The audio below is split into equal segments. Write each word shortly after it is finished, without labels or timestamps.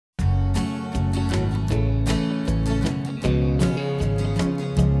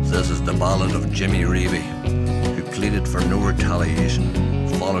Ballad of Jimmy Reavey, who pleaded for no retaliation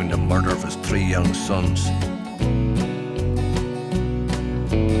following the murder of his 3 young sons.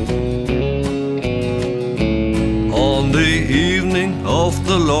 On the evening of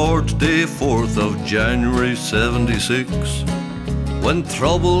the Lord's Day, 4th of January 76, when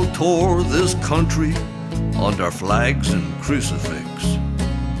trouble tore this country under flags and crucifix,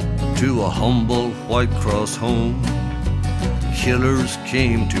 to a humble Whitecross home killers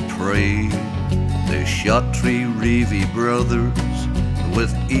came to pray. They shot 3 Reavey brothers and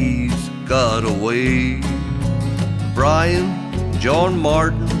with ease got away. Brian, John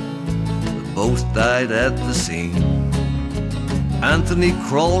Martin, they both died at the scene. Anthony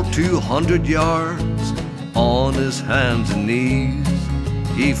crawled 200 yards on his hands and knees.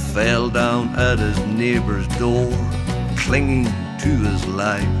 He fell down at his neighbor's door, clinging to his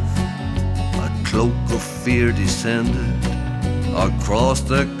life. A cloak of fear descended across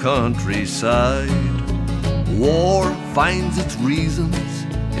the countryside. War finds its reasons,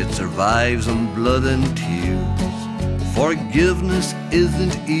 it survives on blood and tears. Forgiveness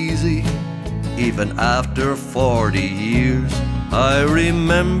isn't easy, even after 40 years. I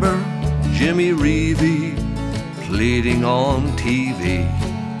remember Jimmy Reavey pleading on TV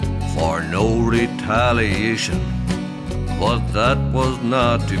for no retaliation, but that was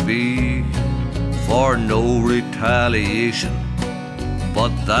not to be. For no retaliation, but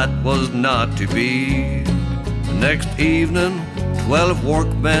that was not to be. The next evening, 12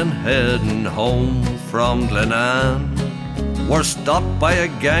 workmen heading home from Glenanne were stopped by a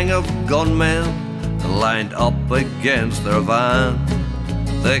gang of gunmen and lined up against their van.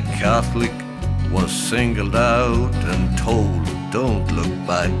 The Catholic was singled out and told, don't look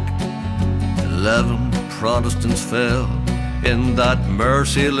back. 11 Protestants fell in that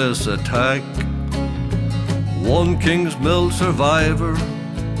merciless attack. One Kingsmill survivor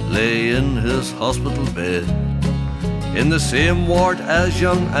lay in his hospital bed. In the same ward as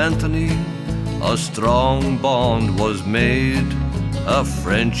young Anthony, a strong bond was made. A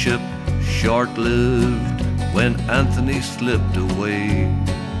friendship short-lived when Anthony slipped away.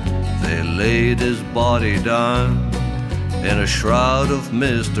 They laid his body down in a shroud of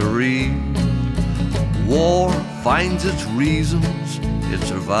mystery. War finds its reasons, it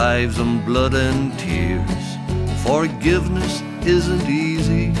survives on blood and tears. Forgiveness isn't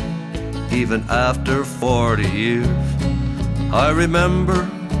easy, even after 40 years. I remember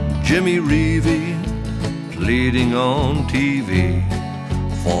Jimmy Reavey pleading on TV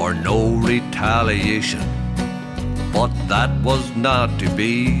for no retaliation, but that was not to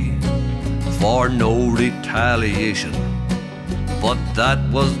be. For no retaliation, but that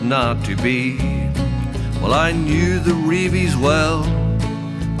was not to be. Well, I knew the Reaveys well,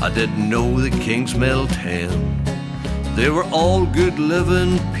 I didn't know the Kingsmill 10. They were all good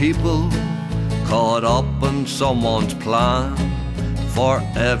living people, caught up in someone's plan,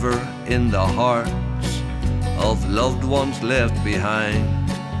 forever in the hearts of loved ones left behind,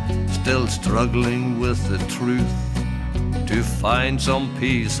 still struggling with the truth to find some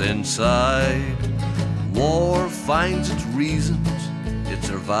peace inside. War finds its reasons, it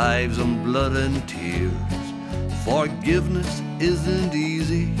survives on blood and tears. Forgiveness isn't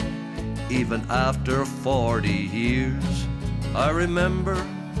easy, even after 40 years. I remember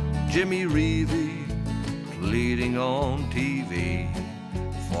Jimmy Reavey pleading on TV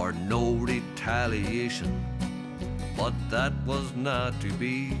for no retaliation, but that was not to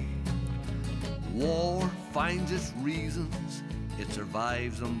be. War finds its reasons, it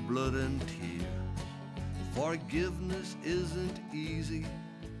survives on blood and tears. Forgiveness isn't easy,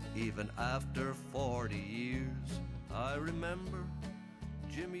 even after 40 years. I remember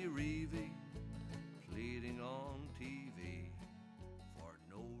Jimmy Reavey